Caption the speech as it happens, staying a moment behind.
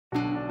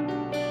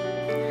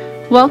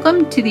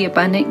Welcome to the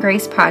Abundant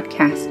Grace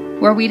Podcast,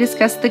 where we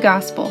discuss the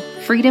gospel,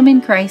 freedom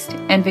in Christ,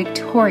 and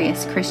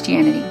victorious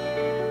Christianity.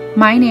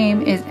 My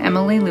name is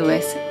Emily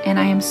Lewis, and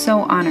I am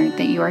so honored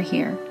that you are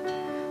here.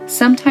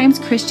 Sometimes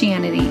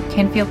Christianity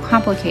can feel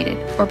complicated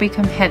or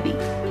become heavy.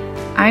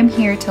 I'm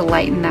here to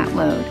lighten that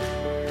load.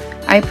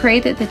 I pray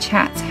that the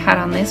chats had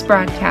on this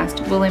broadcast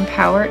will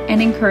empower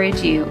and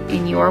encourage you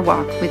in your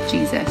walk with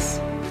Jesus.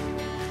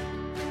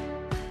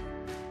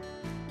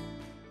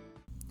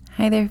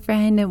 Hi there,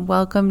 friend, and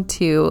welcome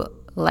to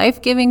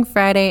Life-Giving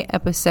Friday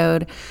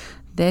episode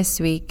this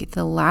week,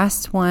 the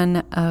last one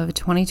of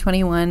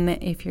 2021.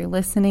 If you're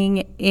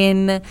listening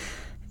in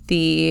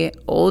the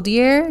old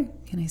year,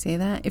 can I say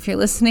that? If you're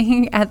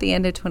listening at the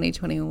end of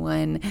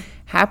 2021,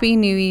 Happy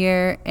New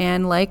Year.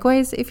 And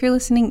likewise, if you're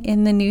listening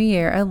in the new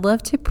year, I'd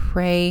love to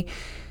pray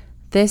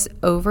this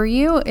over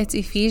you. It's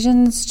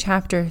Ephesians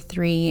chapter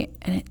 3,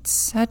 and it's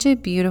such a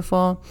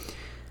beautiful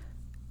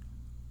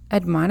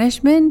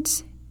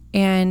admonishment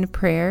and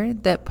prayer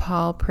that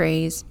Paul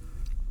prays.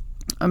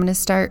 I'm going to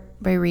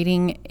start by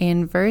reading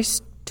in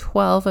verse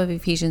 12 of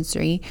Ephesians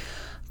 3.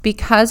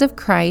 Because of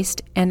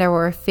Christ and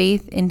our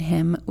faith in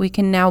him, we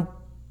can now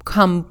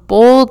come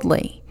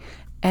boldly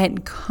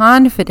and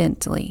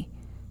confidently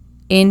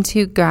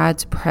into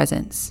God's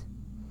presence.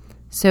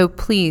 So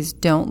please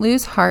don't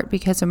lose heart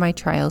because of my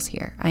trials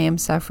here. I am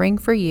suffering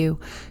for you,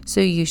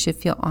 so you should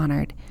feel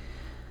honored.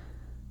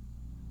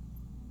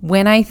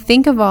 When I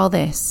think of all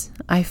this,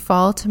 I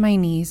fall to my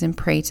knees and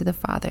pray to the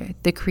Father,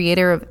 the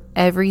creator of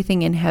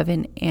everything in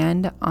heaven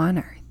and on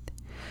earth.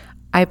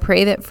 I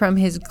pray that from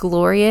his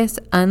glorious,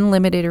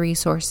 unlimited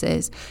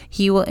resources,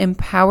 he will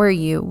empower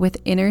you with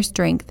inner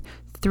strength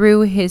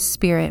through his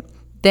Spirit.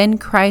 Then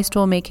Christ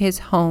will make his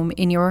home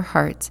in your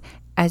hearts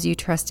as you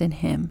trust in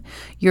him.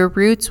 Your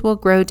roots will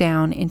grow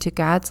down into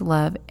God's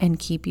love and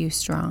keep you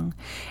strong.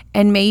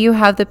 And may you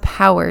have the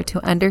power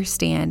to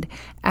understand,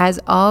 as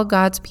all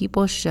God's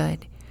people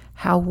should,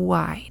 how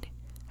wide,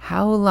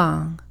 how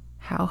long,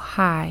 how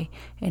high,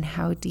 and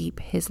how deep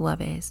his love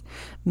is.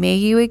 May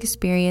you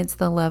experience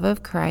the love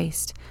of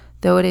Christ,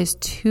 though it is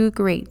too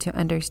great to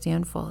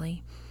understand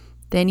fully.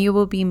 Then you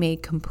will be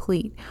made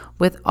complete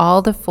with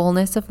all the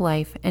fullness of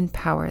life and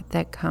power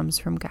that comes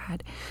from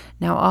God.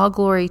 Now all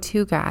glory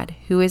to God,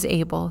 who is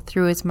able,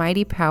 through his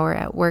mighty power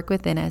at work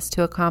within us,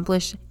 to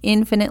accomplish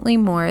infinitely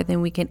more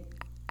than we can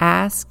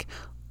ask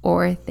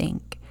or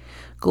think.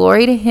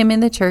 Glory to him in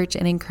the church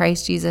and in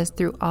Christ Jesus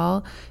through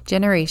all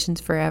generations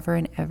forever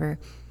and ever.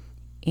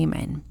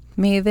 Amen.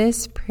 May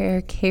this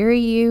prayer carry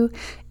you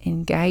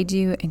and guide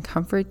you and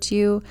comfort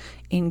you,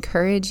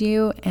 encourage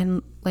you,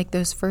 and like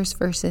those first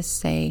verses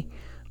say,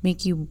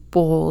 make you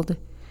bold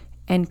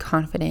and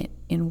confident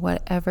in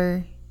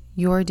whatever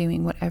you're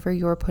doing, whatever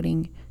you're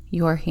putting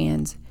your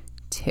hands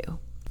to.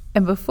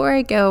 And before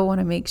I go, I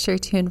want to make sure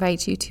to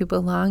invite you to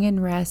Belong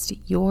and Rest,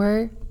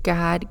 your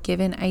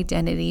God-given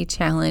identity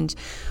challenge.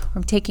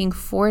 I'm taking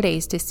 4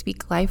 days to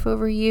speak life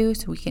over you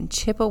so we can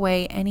chip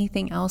away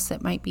anything else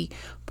that might be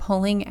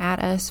pulling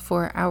at us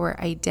for our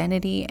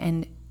identity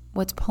and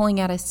what's pulling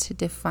at us to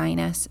define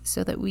us,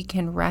 so that we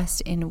can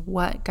rest in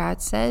what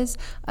God says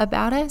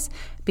about us,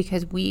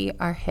 because we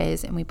are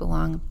his and we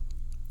belong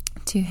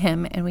to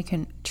him, and we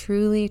can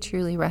truly,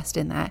 truly rest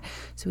in that,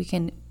 so we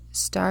can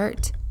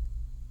start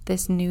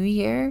this new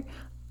year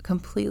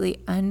completely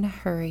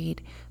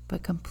unhurried,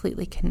 but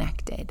completely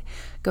connected.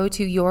 Go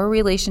to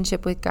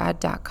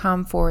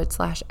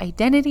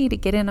yourrelationshipwithgod.com/identity to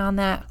get in on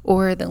that,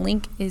 or the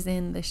link is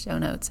in the show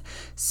notes.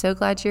 So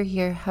glad you're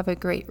here. Have a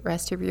great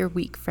rest of your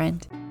week,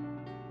 friend.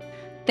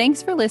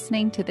 Thanks for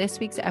listening to this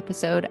week's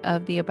episode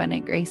of the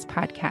Abundant Grace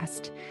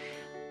Podcast.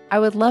 I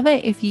would love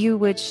it if you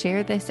would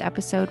share this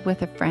episode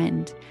with a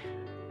friend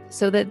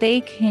so that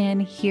they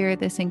can hear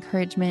this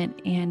encouragement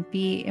and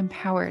be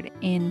empowered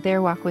in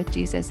their walk with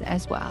Jesus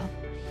as well.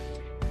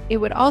 It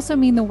would also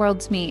mean the world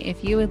to me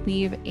if you would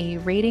leave a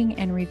rating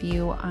and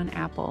review on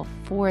Apple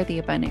for the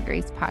Abundant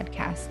Grace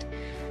Podcast.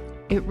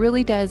 It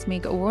really does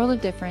make a world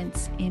of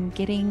difference in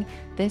getting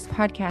this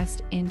podcast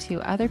into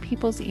other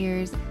people's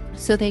ears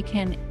so they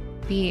can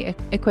be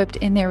equipped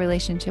in their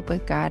relationship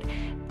with God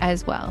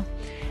as well.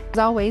 As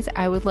always,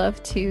 I would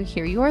love to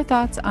hear your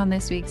thoughts on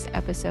this week's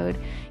episode.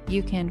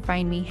 You can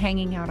find me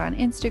hanging out on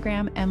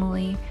Instagram,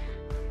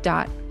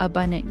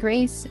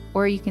 Emily.abundantgrace,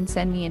 or you can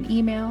send me an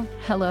email,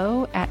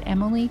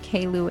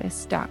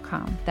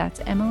 hello@emilyklouis.com.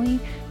 That's Emily,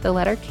 the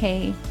letter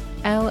K,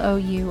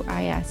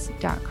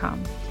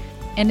 LOUIS.com.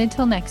 And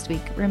until next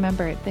week,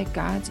 remember that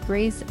God's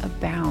grace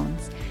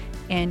abounds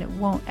and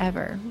won't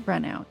ever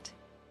run out.